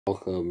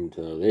Welcome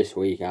to This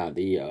Week at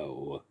the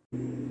O.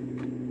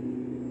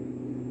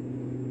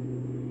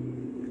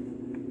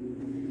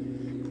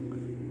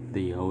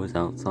 The O is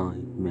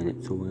outside,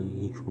 minutes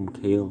away from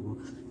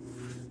chaos.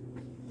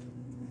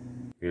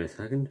 In a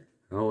second.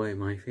 Oh wait,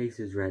 my face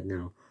is red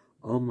now.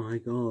 Oh my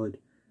god.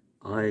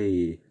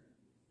 I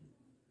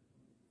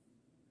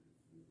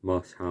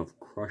must have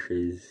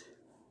crushes.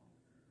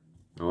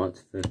 Now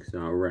let's fix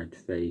our red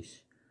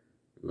face.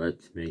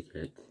 Let's make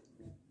it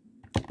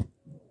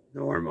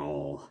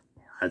normal.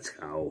 Let's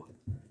go.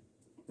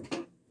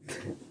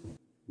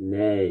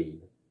 Nay.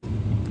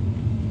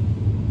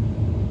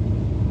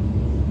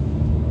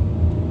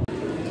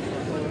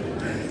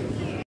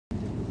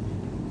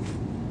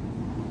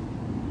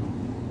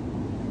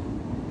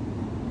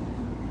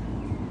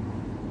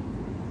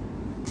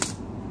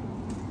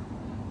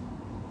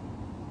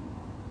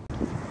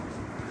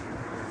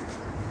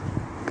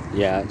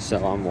 Yeah,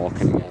 so I'm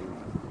walking again.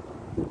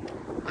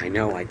 I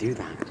know I do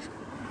that.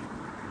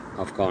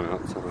 I've gone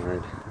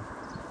outside.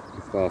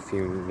 I've got a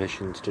few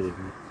missions to do,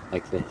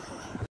 like this.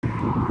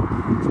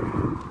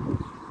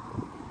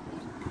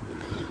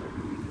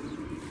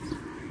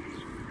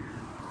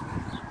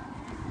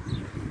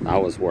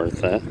 That was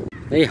worth it.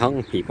 They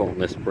hung people on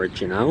this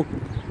bridge, you know?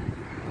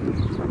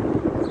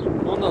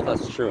 Well, no,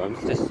 that's true. I'm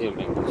just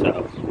assuming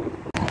so.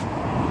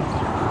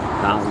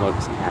 That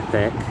looks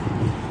epic.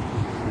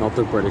 Not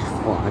the British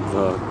flag,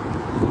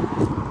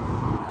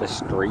 the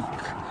streak.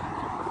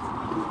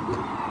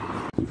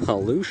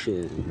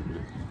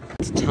 Pollution.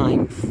 It's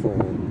time for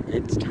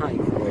a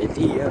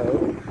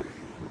Theo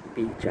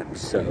beach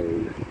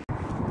episode.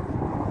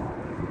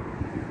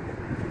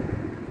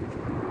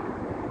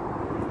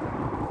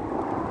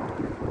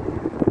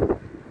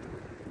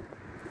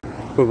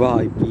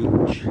 Goodbye,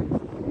 beach.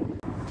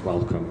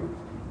 Welcome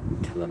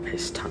to the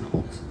piss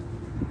tunnels.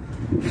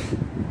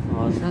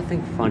 Oh, there's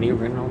nothing funny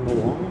written on the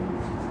wall.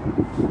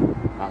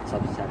 That's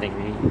upsetting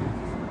me.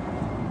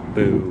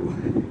 Boo.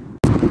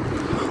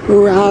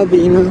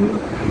 Robbing them.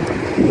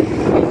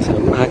 Makes a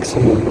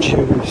maximum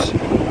juice.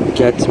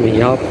 Gets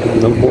me up in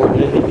the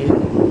morning.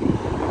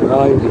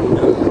 Robbing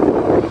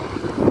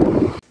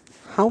them.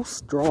 How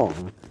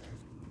strong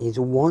is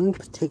one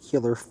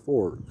particular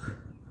fork?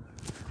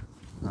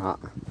 That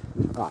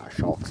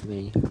shocks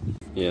me.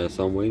 Yeah,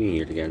 so I'm waiting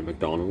here to get a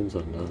McDonald's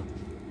and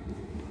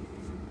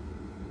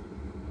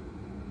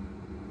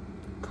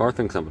car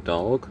thinks I'm a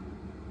dog.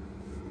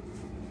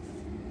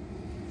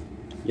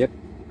 Yep.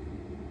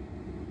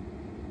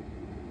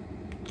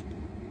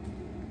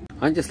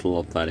 I just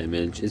love that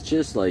image. It's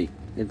just like,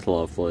 it's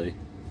lovely.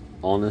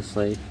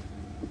 Honestly,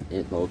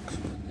 it looks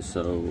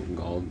so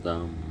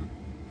goddamn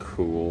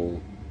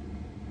cool.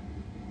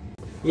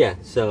 Yeah,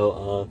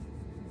 so,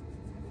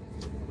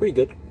 pretty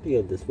good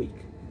this week.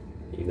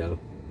 You know,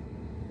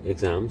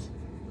 exams,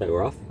 they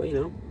were off, but you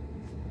know,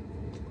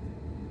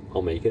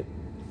 I'll make it.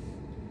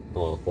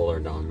 Well,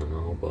 they're done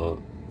now, but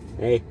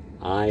hey,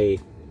 I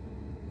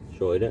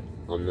enjoyed it.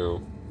 I'm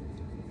now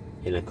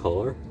in a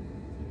car,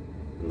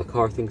 and the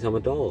car thinks I'm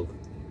a dog.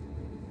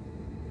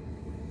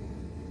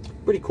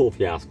 Pretty cool if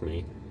you ask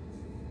me.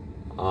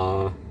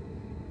 Yeah.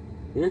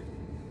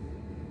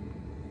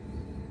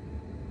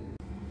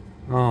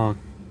 Oh,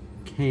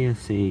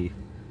 KFC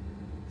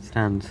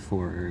stands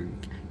for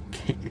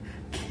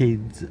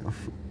kids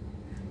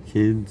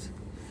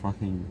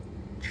fucking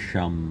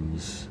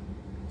chums.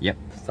 Yep,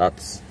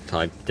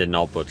 I did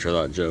not butcher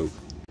that joke.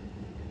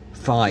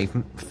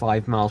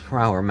 5 miles per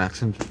hour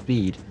maximum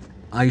speed.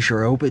 I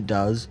sure hope it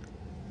does.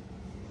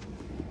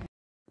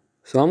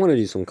 So I'm gonna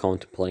do some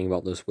contemplating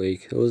about this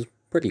week. It was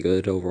pretty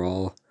good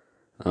overall.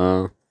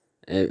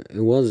 It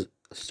was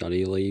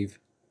study leave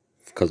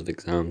because of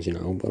exams, you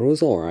know, but it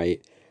was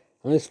alright.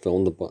 I just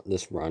filmed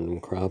this random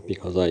crap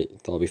because I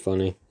thought it'd be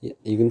funny.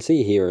 You can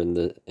see here in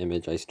the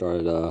image I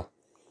started an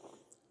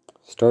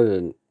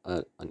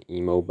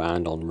emo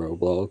band on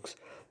Roblox,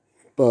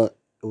 but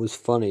it was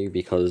funny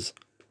because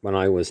when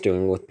I was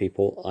doing it with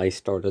people, I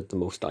started the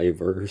most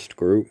diverse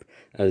group.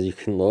 As you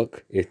can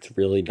look, it's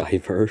really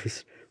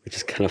diverse, which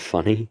is kind of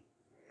funny.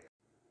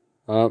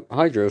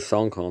 Hydro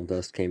Song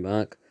Contest came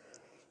back,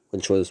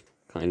 which was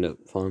kind of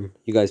fun.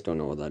 You guys don't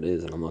know what that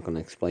is, and I'm not going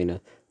to explain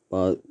it,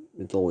 but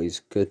it's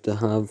always good to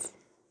have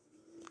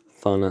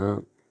fun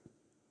at.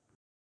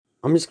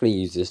 I'm just going to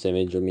use this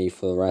image of me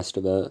for the rest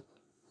of it.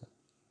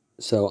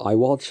 So I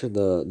watched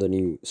the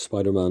new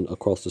Spider-Man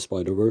Across the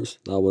Spider-Verse.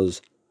 That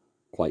was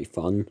quite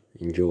fun.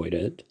 Enjoyed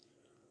it.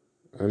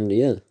 And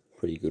yeah,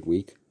 pretty good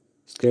week.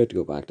 Scared to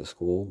go back to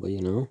school, but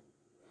you know,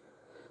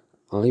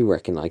 I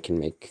reckon I can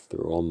make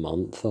through a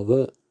month of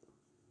it.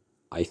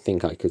 I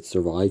think I could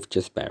survive,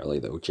 just barely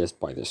though, just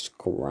by the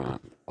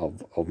scrap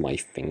of my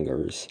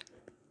fingers.